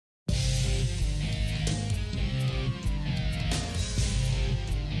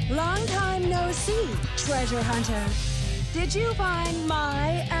Long time no see, treasure hunter. Did you find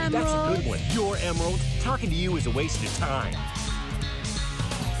my emerald? That's a good one. Your emerald. Talking to you is a waste of time.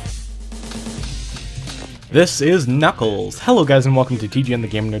 This is Knuckles. Hello guys and welcome to TGN the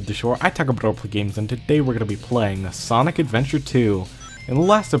Game Nerd, the show where I talk about roleplay games, and today we're going to be playing Sonic Adventure 2. In the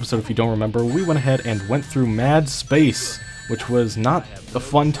last episode, if you don't remember, we went ahead and went through Mad Space, which was not a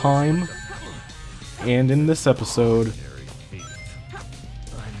fun time. And in this episode,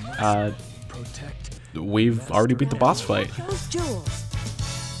 we've already beat the boss fight. Those jewels.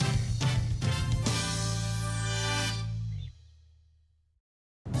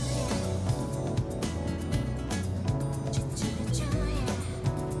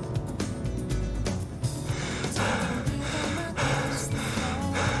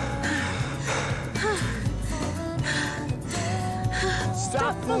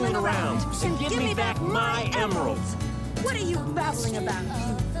 Stop fooling around and give me back my emeralds. What are you babbling about?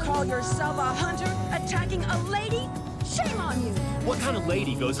 You call yourself a hunter, attacking a lady? Shame on you! What kind of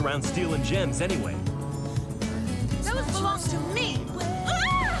lady goes around stealing gems anyway? Those belong to me!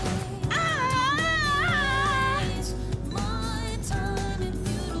 Ah! Ah!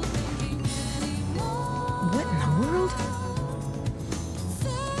 What in the world?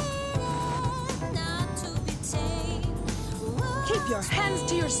 Keep your hands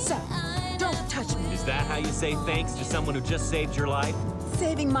to yourself. Don't touch me. Is that how you say thanks to someone who just saved your life?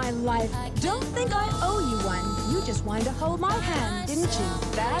 Saving my life. Don't think I owe you one. You just wanted to hold my hand, didn't you?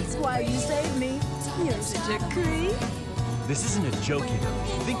 That's why you saved me. You're such a creep. This isn't a joke, you know.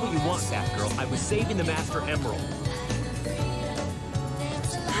 Think what you want, Batgirl. I was saving the Master Emerald.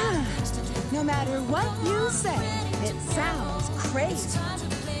 No matter what you say, it sounds crazy.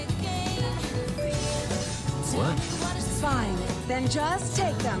 What? Fine, then just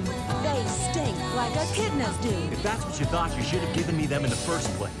take them. They stink like echidnas do. If that's what you thought, you should have given me them in the first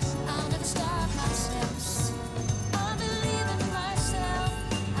place.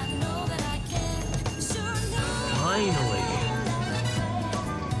 Finally.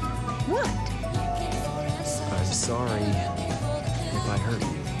 What? I'm sorry if I hurt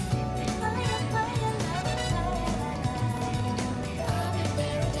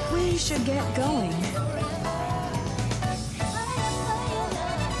you. We should get going.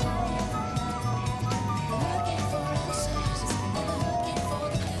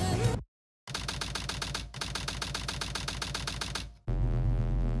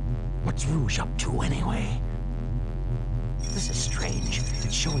 What's Rouge up to, anyway? This is strange.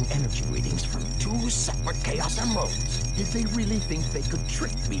 It's showing energy readings from two separate Chaos Emeralds. Did they really think they could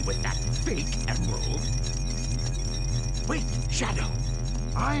trick me with that fake emerald? Wait, Shadow.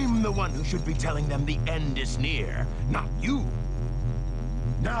 I'm the one who should be telling them the end is near, not you.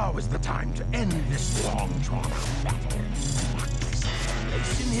 Now is the time to end this long, drawn-out battle. This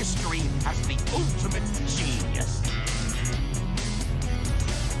place in history as the ultimate genius.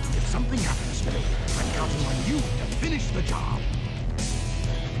 If something happens to me, I'm counting on you to finish the job.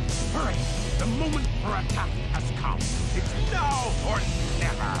 Hurry! The moment for attack has come. It's now or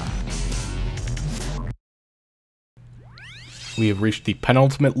never. We have reached the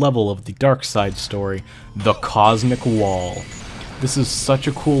penultimate level of the Dark Side story, the Cosmic Wall. This is such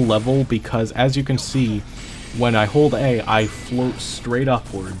a cool level because, as you can see, when I hold A, I float straight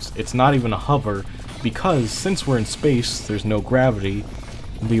upwards. It's not even a hover, because since we're in space, there's no gravity.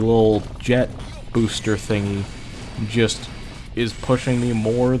 The little jet booster thingy just is pushing me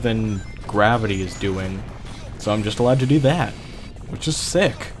more than gravity is doing. So I'm just allowed to do that, which is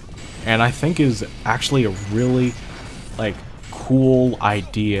sick. And I think is actually a really, like, cool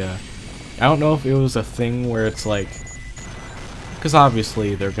idea. I don't know if it was a thing where it's like, because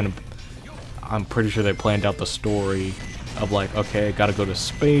obviously they're gonna, I'm pretty sure they planned out the story of like, okay, I gotta go to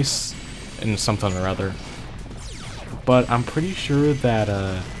space and something or other. But I'm pretty sure that,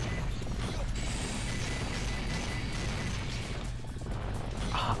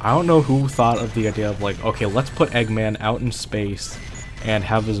 I don't know who thought of the idea of like, okay, let's put Eggman out in space and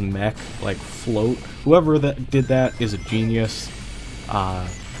have his mech, like, float. Whoever that did that is a genius.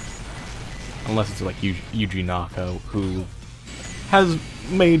 Unless it's like Yuji Naka, who has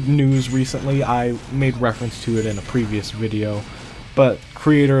made news recently. I made reference to it in a previous video. But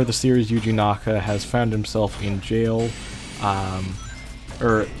creator of the series, Yuji Naka, has found himself in jail.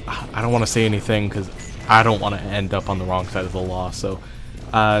 Or, I don't want to say anything because I don't want to end up on the wrong side of the law. So,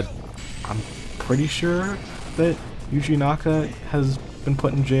 I'm pretty sure that Yuji Naka has been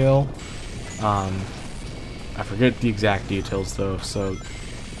put in jail. I forget the exact details though, so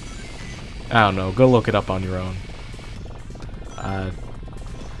I don't know. Go look it up on your own.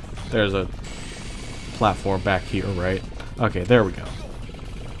 There's a platform back here, right? Okay, there we go.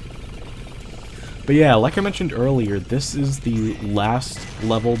 But yeah, like I mentioned earlier, this is the last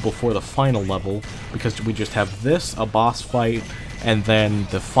level before the final level, because we just have this, a boss fight, and then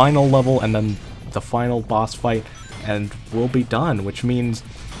the final level, and then the final boss fight, and we'll be done, which means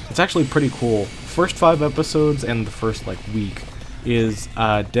it's actually pretty cool. First 5 episodes and the first like week is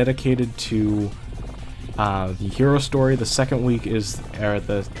dedicated to the hero story. The second week is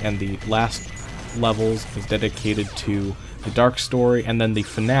the last levels is dedicated to the dark story, and then the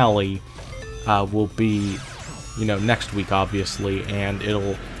finale will be, you know, next week obviously, and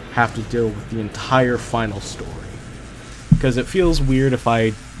it'll have to deal with the entire final story. Because it feels weird if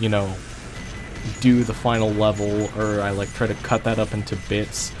I, you know, do the final level, or I like try to cut that up into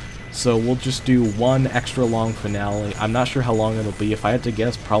bits. So we'll just do one extra long finale. I'm not sure how long it'll be. If I had to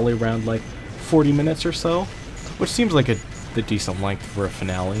guess, probably around like 40 minutes or so, which seems like the decent length for a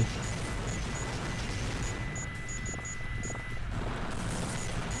finale.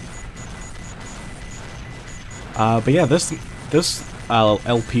 But yeah, this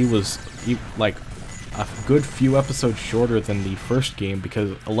LP was like a good few episodes shorter than the first game,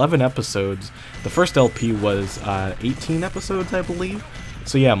 because 11 episodes. The first LP was 18 episodes, I believe.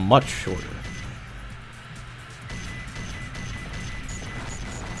 So yeah, much shorter.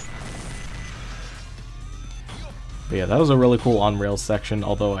 But yeah, that was a really cool on-rails section,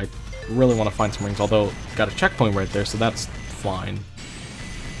 although I really want to find some rings, although got a checkpoint right there, so that's fine.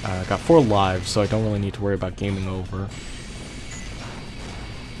 Got 4 lives, so I don't really need to worry about gaming over.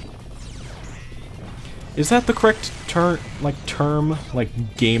 Is that the correct term,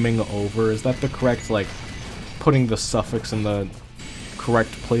 like gaming over? Is that the correct, like, putting the suffix in the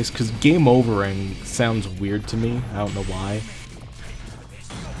correct place? Because game overing sounds weird to me. I don't know why.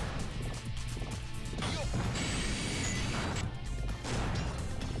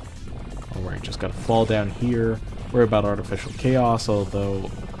 Alright, just gotta fall down here. Worry about artificial chaos, although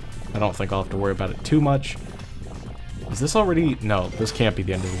I don't think I'll have to worry about it too much. Is this already? No, this can't be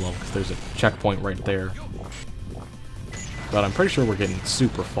the end of the level because there's a checkpoint right there. But I'm pretty sure we're getting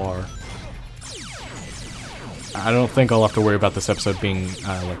super far. I don't think I'll have to worry about this episode being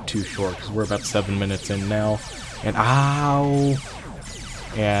like too short, because we're about 7 minutes in now. And ow!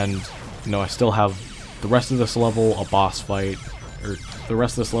 And you know, I still have the rest of this level, a boss fight, or the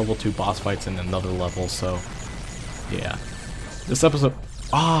rest of this level, 2 boss fights, and another level. So yeah, this episode.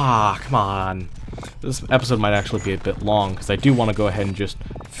 Come on. This episode might actually be a bit long, because I do want to go ahead and just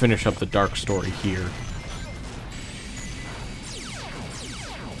finish up the dark story here.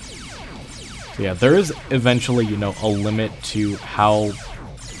 So yeah, there is eventually, you know, a limit to how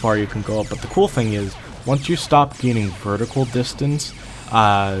far you can go up, but the cool thing is, once you stop gaining vertical distance,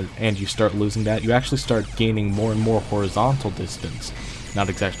 and you start losing that, you actually start gaining more and more horizontal distance. Not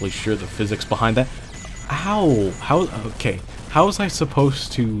exactly sure the physics behind that. Okay, how was I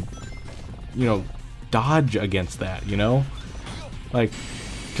supposed to, you know, dodge against that, you know? Like,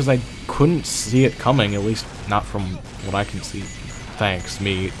 because I couldn't see it coming, at least not from what I can see. Thanks,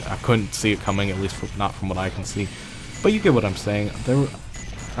 me. I couldn't see it coming, at least not from what I can see. But you get what I'm saying.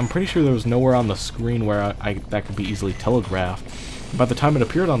 I'm pretty sure there was nowhere on the screen where that could be easily telegraphed. By the time it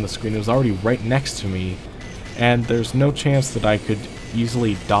appeared on the screen, it was already right next to me, and there's no chance that I could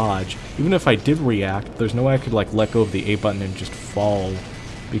easily dodge. Even if I did react, there's no way I could like let go of the A button and just fall,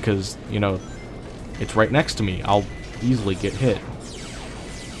 because, you know, it's right next to me. I'll easily get hit.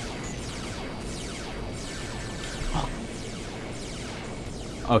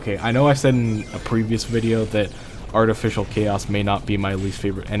 Okay, I know I said in a previous video that artificial chaos may not be my least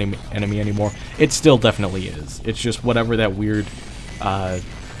favorite enemy anymore. It still definitely is. It's just whatever that weird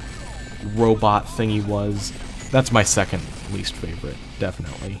robot thingy was. That's my second least favorite,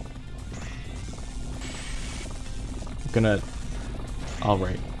 definitely. I'm gonna...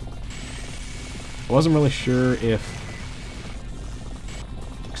 Alright. I wasn't really sure if...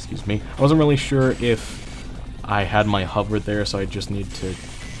 Excuse me. I wasn't really sure if I had my hover there, so I just need to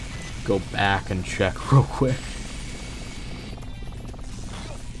go back and check real quick.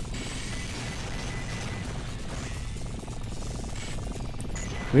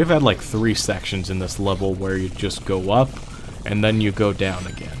 We've had like 3 sections in this level where you just go up and then you go down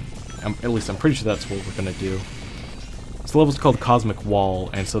again. At least I'm pretty sure that's what we're gonna do. This level's called Cosmic Wall,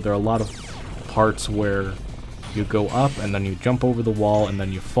 and so there are a lot of parts where you go up and then you jump over the wall and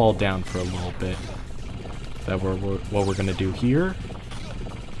then you fall down for a little bit. Is that what we're gonna do here?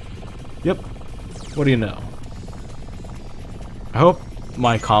 Yep. What do you know? I hope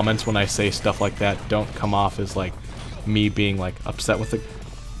my comments when I say stuff like that don't come off as like me being like upset with it.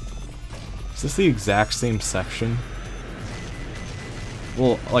 Is this the exact same section?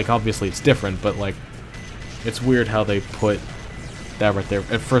 Well, like obviously it's different, but like it's weird how they put that right there.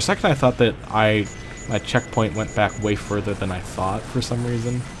 For a second I thought that my checkpoint went back way further than I thought for some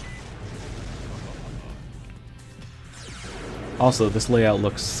reason. Also, this layout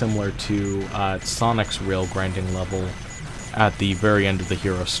looks similar to Sonic's rail grinding level at the very end of the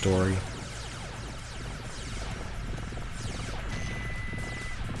hero story.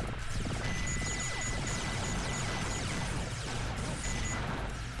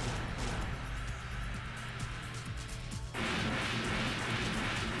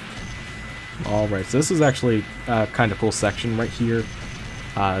 Alright, so this is actually a kind of cool section right here.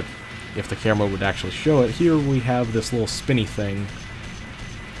 If the camera would actually show it, here we have this little spinny thing.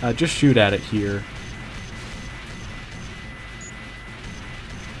 Just shoot at it here.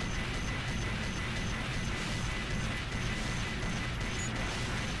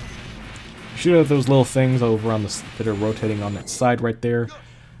 Shoot at those little things over on the that are rotating on that side right there,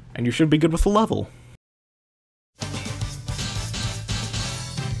 and you should be good with the level.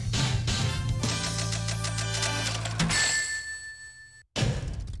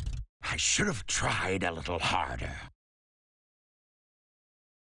 I should have tried a little harder.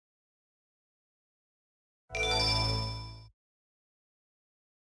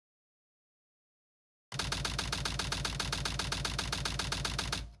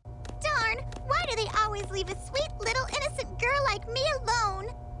 Darn! Why do they always leave a sweet little innocent girl like me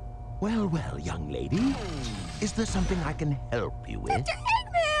alone? Well, well, young lady. Is there something I can help you with? Dr.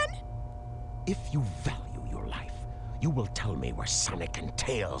 Eggman! If you value your life, you will tell me where Sonic and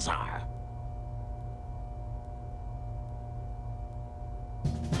Tails are.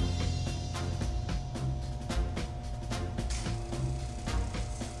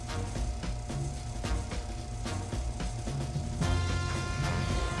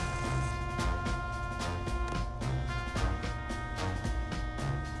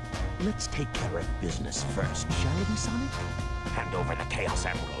 Let's take care of business first, shall we, Sonic? Hand over the Chaos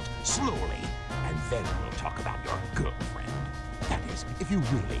Emerald, slowly, and then we'll talk about your girlfriend. That is, if you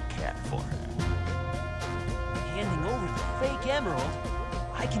really care for her. Handing over the fake emerald?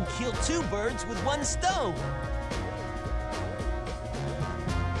 I can kill 2 birds with 1 stone.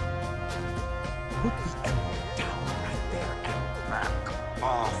 Put the emerald down right there and back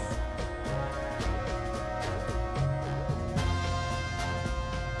off.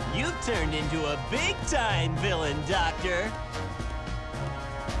 You've turned into a big-time villain, Doctor.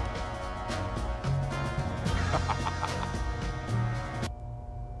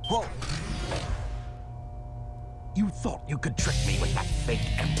 Whoa! You thought you could trick me with that fake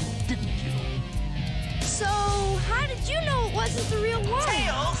emerald, didn't you? So, how did you know it wasn't the real one?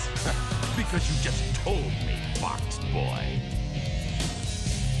 Tails! Because you just told me, Fox Boy.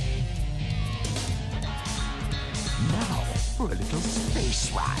 Now, for a little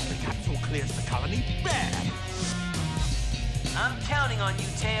space ride. The capsule clears the colony bad. I'm counting on you,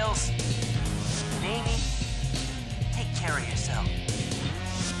 Tails. Amy, take care of yourself.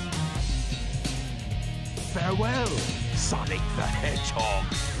 Farewell, Sonic the Hedgehog.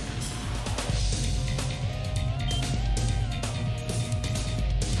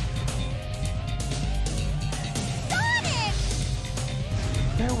 Sonic!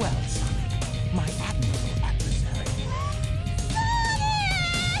 Farewell, Sonic, my admirable adversary.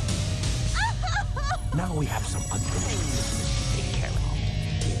 Sonic! Now we have some unfinished business to take care of.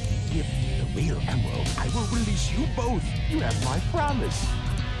 If you give me the real emerald, I will release you both. You have my promise.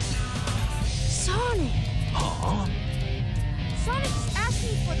 Sonic! Huh? Sonic's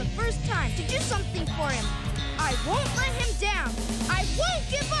asking for the first time to do something for him. I won't let him down. I won't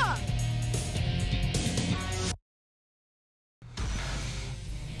give up.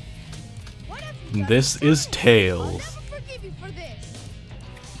 This is Tails. I'll never forgive you for this.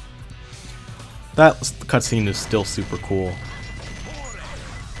 That cutscene is still super cool.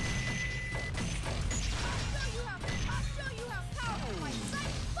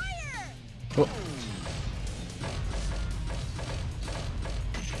 Oh.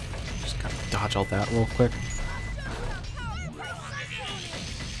 Just gotta dodge all that real quick.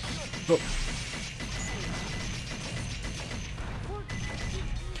 Oh.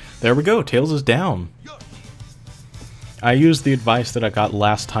 There we go, Tails is down. I used the advice that I got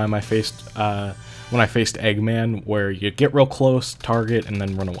last time I faced, when I faced Eggman, where you get real close, target, and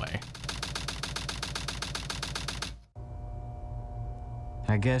then run away.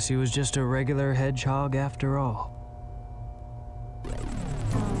 I guess he was just a regular hedgehog after all.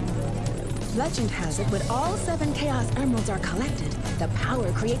 Legend has it when all 7 Chaos Emeralds are collected, the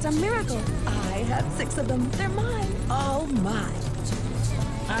power creates a miracle. I have 6 of them. They're mine. All mine.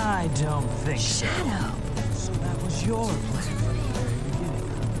 I don't think so. Shadow. So that was your plan from the very beginning.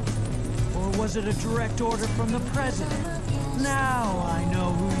 Or was it a direct order from the president? Now I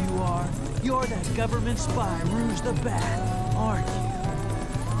know who you are. You're that government spy, Rouge the Bat, aren't you?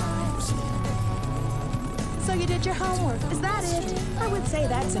 So you did your homework, is that it? I would say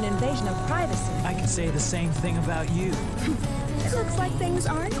that's an invasion of privacy. I can say the same thing about you. It looks like things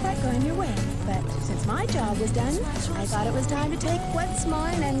aren't quite going your way, but since my job was done, I thought it was time to take what's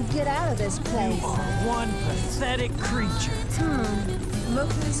mine and get out of this place. You are one pathetic creature.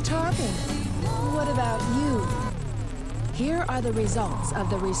 Look who's talking. What about you? Here are the results of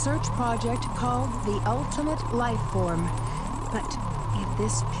the research project called the Ultimate Life Form. But if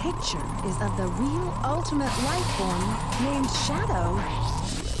this picture is of the real ultimate life form named Shadow,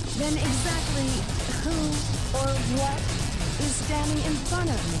 then exactly who or what is standing in front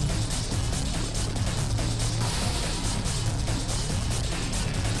of me?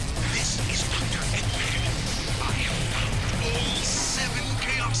 This is Dr. Eggman. I have found all 7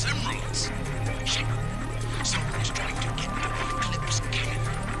 Chaos Emeralds. Shepard, someone's trying to get the Eclipse cannon.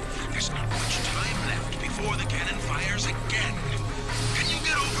 There's not much time left before the cannon fires again. Can you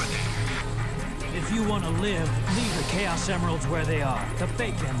get over there? If you want to live, leave the Chaos Emeralds where they are. The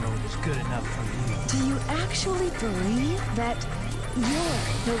fake emerald is good enough for you. Do you actually believe that you're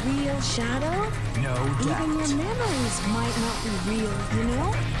the real Shadow? No doubt. Even your memories might not be real, you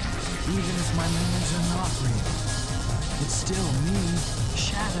know? Even if my memories are not real, it's still me,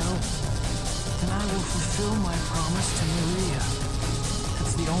 Shadow. And I will fulfill my promise to Maria.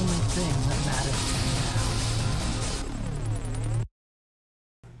 That's the only thing that matters to me now.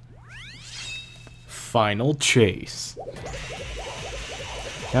 Final chase.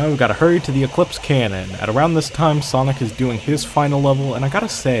 Now we've got to hurry to the Eclipse Cannon. At around this time, Sonic is doing his final level, and I gotta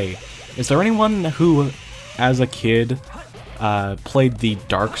say, is there anyone who, as a kid, played the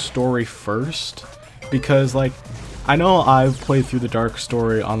Dark Story first? Because, like, I know I've played through the Dark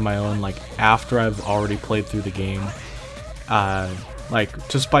Story on my own, like, after I've already played through the game. Like,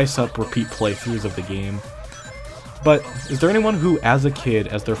 to spice up repeat playthroughs of the game. But, is there anyone who, as a kid,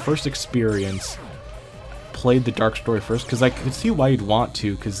 as their first experience, played the Dark Story first? Because I could see why you'd want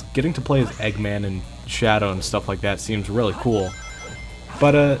to, because getting to play as Eggman and Shadow and stuff like that seems really cool.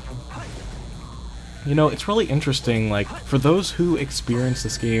 But, you know, it's really interesting, like, for those who experience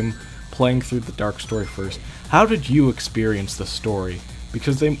this game playing through the Dark Story first, how did you experience the story?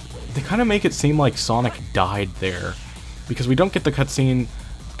 Because they kind of make it seem like Sonic died there. Because we don't get the cutscene,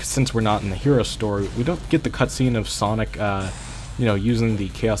 since we're not in the hero story, we don't get the cutscene of Sonic, you know, using the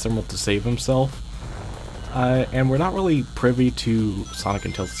Chaos Emerald to save himself. And we're not really privy to Sonic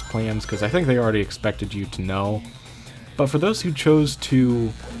and Tails' plans, because I think they already expected you to know. But for those who chose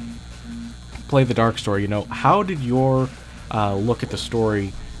to play the Dark Story, you know, how did your look at the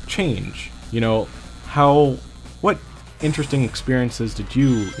story change? You know, what interesting experiences did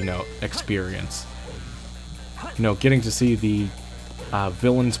you, you know, experience? You know, getting to see the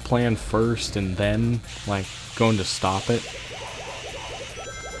villain's plan first and then, like, going to stop it.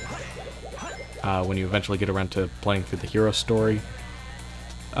 When you eventually get around to playing through the hero story.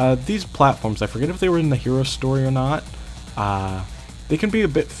 These platforms, I forget if they were in the hero story or not, they can be a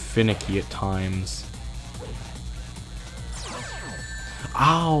bit finicky at times.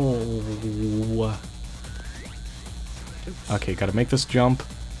 Ow! Okay, gotta make this jump.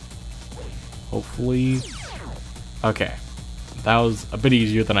 Hopefully... Okay. That was a bit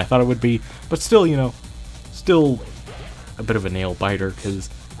easier than I thought it would be, but still, you know, still a bit of a nail biter, because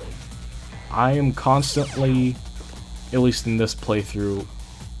I am constantly, at least in this playthrough,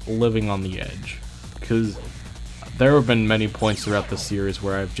 living on the edge. Because there have been many points throughout the series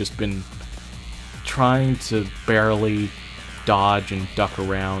where I've just been trying to barely dodge and duck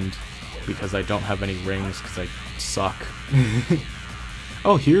around because I don't have any rings because I suck.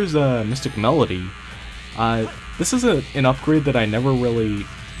 Oh, here's Mystic Melody. This is an upgrade that I never really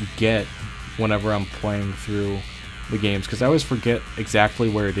get whenever I'm playing through the games, because I always forget exactly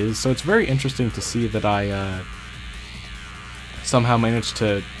where it is, so it's very interesting to see that I somehow managed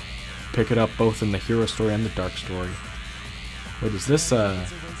to pick it up both in the hero story and the Dark Story. Wait, is this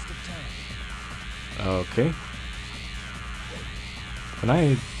okay. Can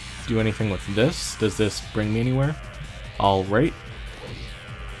I do anything with this? Does this bring me anywhere? Alright.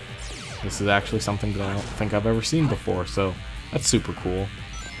 This is actually something that I don't think I've ever seen before, so that's super cool.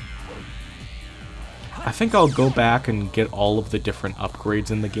 I think I'll go back and get all of the different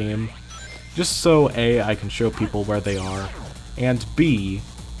upgrades in the game, just so A, I can show people where they are, and B,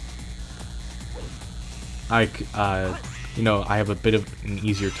 you know, I have a bit of an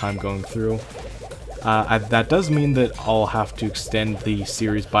easier time going through. That does mean that I'll have to extend the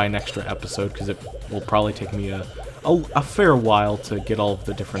series by an extra episode, because it will probably take me a fair while to get all of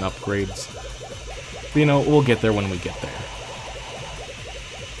the different upgrades. But, you know, we'll get there when we get there.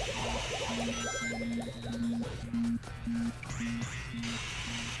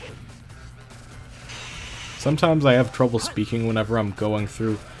 Sometimes I have trouble speaking whenever I'm going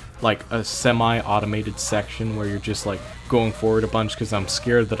through like a semi-automated section where you're just like going forward a bunch because I'm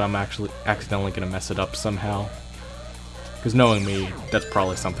scared that I'm actually accidentally gonna mess it up somehow. Because knowing me, that's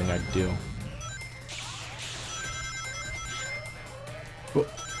probably something I'd do. Whoa.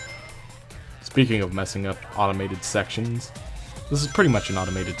 Speaking of messing up automated sections, this is pretty much an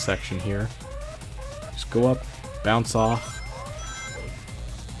automated section here. Just go up, bounce off.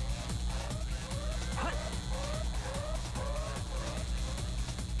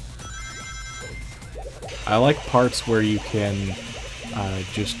 I like parts where you can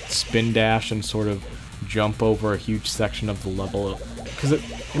just spin dash and sort of jump over a huge section of the level, because it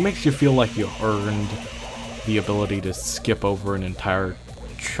makes you feel like you earned the ability to skip over an entire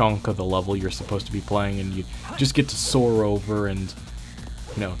chunk of the level you're supposed to be playing, and you just get to soar over and,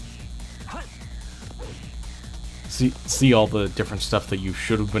 you know, see all the different stuff that you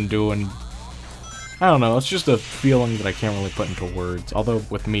should have been doing. I don't know, it's just a feeling that I can't really put into words, although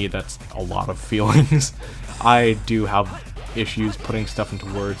with me that's a lot of feelings. I do have issues putting stuff into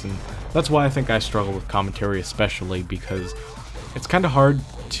words, and that's why I think I struggle with commentary especially, because it's kind of hard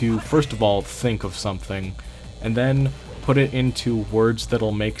to, first of all, think of something, and then put it into words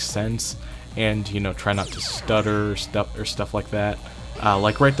that'll make sense, and, you know, try not to stutter or stuff like that.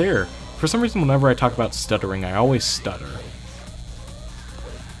 Like right there. For some reason, whenever I talk about stuttering, I always stutter.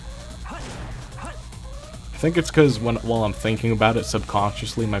 I think it's because while I'm thinking about it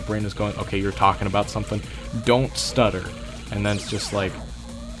subconsciously, my brain is going, okay, you're talking about something, don't stutter. And then it's just like,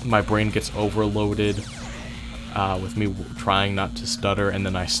 my brain gets overloaded with me trying not to stutter, and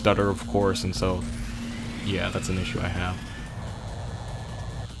then I stutter, of course, and so, yeah, that's an issue I have.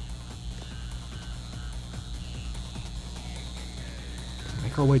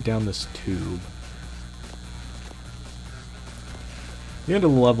 Make our way down this tube. The end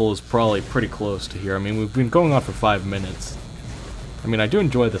of the level is probably pretty close to here. I mean, we've been going on for 5 minutes. I mean, I do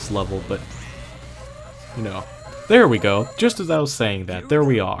enjoy this level, but, you know, there we go. Just as I was saying that, there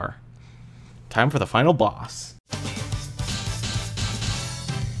we are. Time for the final boss.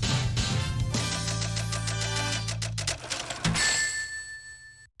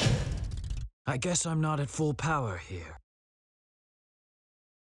 I guess I'm not at full power here.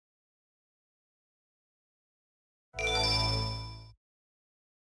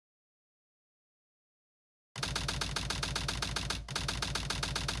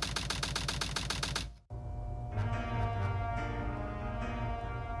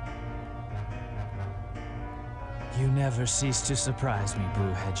 You never cease to surprise me,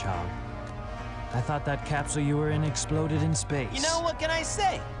 Brew Hedgehog. I thought that capsule you were in exploded in space. You know, what can I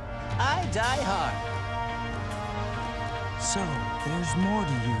say? I die hard. So, there's more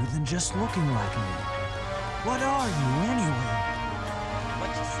to you than just looking like me. What are you, anyway? What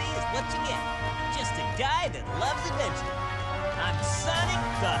you see is what you get. Just a guy that loves adventure. I'm Sonic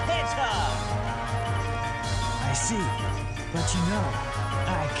the Hedgehog. I see. But you know,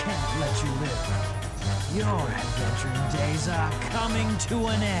 I can't let you live. Your adventuring days are coming to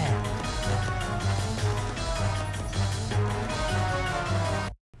an end.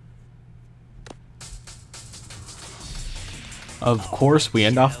 Of course, we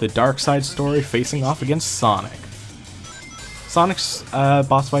end off the Dark Side story facing off against Sonic. Sonic's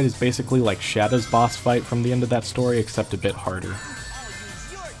boss fight is basically like Shadow's boss fight from the end of that story, except a bit harder.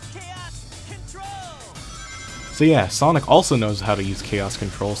 So yeah, Sonic also knows how to use Chaos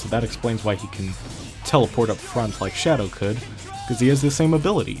Control, so that explains why he can teleport up front like Shadow could, because he has the same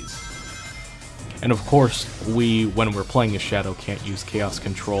abilities. And of course, when we're playing as Shadow, can't use Chaos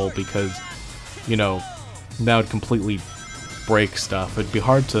Control because, you know, that would completely break stuff. It'd be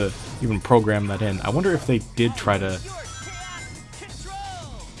hard to even program that in. I wonder if they did try to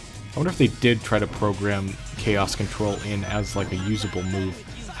program Chaos Control in as like a usable move,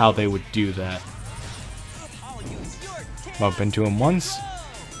 how they would do that. Bump into him once.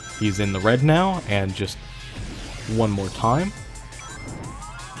 He's in the red now, and just one more time.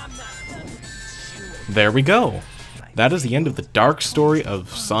 There we go. That is the end of the dark story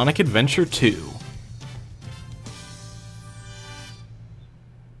of Sonic Adventure 2.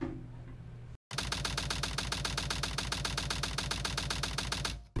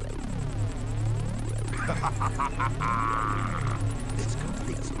 This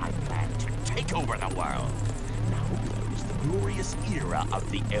completes my plan to take over the world. Now comes the glorious era of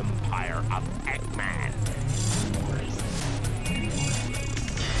the Empire of Eggman.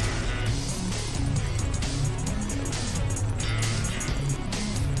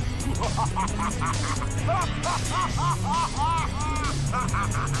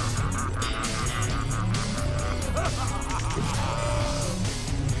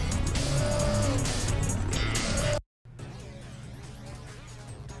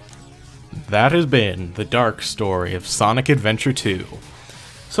 that has been the dark story of Sonic Adventure 2.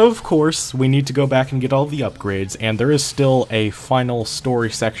 So of course, we need to go back and get all the upgrades, and there is still a final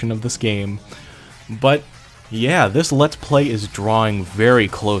story section of this game. But yeah, this Let's Play is drawing very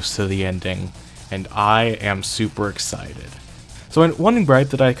close to the ending, and I am super excited. So one gripe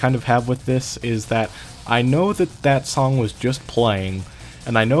that I kind of have with this is that I know that that song was just playing,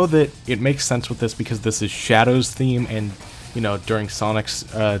 and I know that it makes sense with this because this is Shadow's theme, and you know, during Sonic's,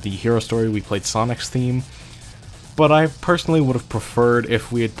 the hero story, we played Sonic's theme. But I personally would have preferred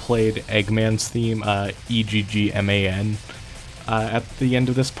if we had played Eggman's theme, EGGMAN, at the end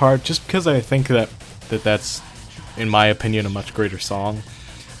of this part, just because I think that's, in my opinion, a much greater song.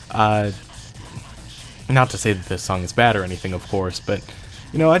 Not to say that this song is bad or anything, of course, but,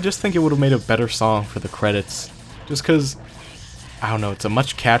 you know, I just think it would have made a better song for the credits, just because, I don't know, it's a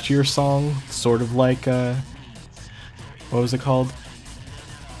much catchier song, sort of like, what was it called?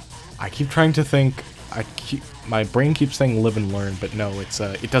 I keep trying to think, my brain keeps saying Live and Learn, but no, it's,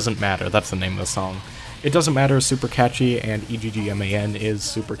 It Doesn't Matter, that's the name of the song. It Doesn't Matter is super catchy, and EGGMAN is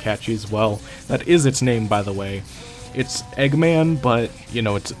super catchy as well. That is its name, by the way. It's Eggman, but, you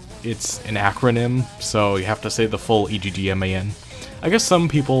know, it's an acronym, so you have to say the full EGGMAN. I guess some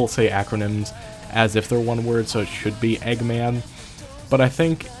people say acronyms as if they're one word, so it should be Eggman. But I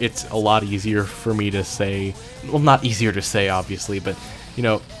think it's a lot easier for me to say, well, not easier to say, obviously, but, you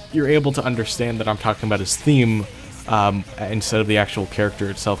know, you're able to understand that I'm talking about his theme instead of the actual character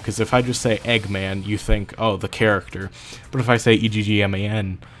itself, because if I just say Eggman, you think, oh, the character. But if I say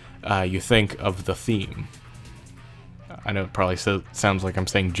EGGMAN, you think of the theme. I know it probably sounds like I'm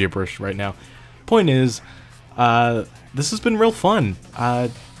saying gibberish right now. Point is, this has been real fun.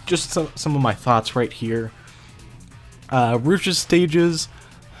 Just some of my thoughts right here. Rouge's stages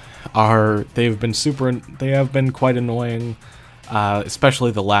they have been quite annoying,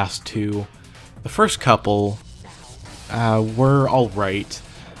 especially the last two. The first couple were alright.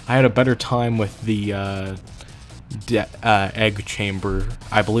 I had a better time with the egg chamber.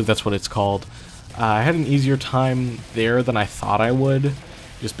 I believe that's what it's called. I had an easier time there than I thought I would,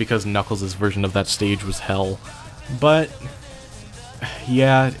 just because Knuckles' version of that stage was hell. But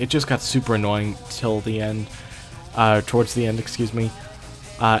yeah, it just got super annoying till the end. Towards the end, excuse me.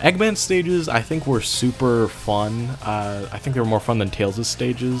 Eggman's stages, I think, were super fun. I think they were more fun than Tails'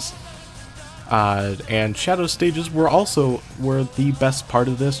 stages. And Shadow's stages were the best part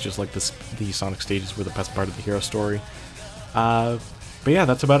of this, just like the Sonic stages were the best part of the hero story. But yeah,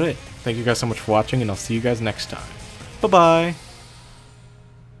 that's about it. Thank you guys so much for watching, and I'll see you guys next time. Bye-bye!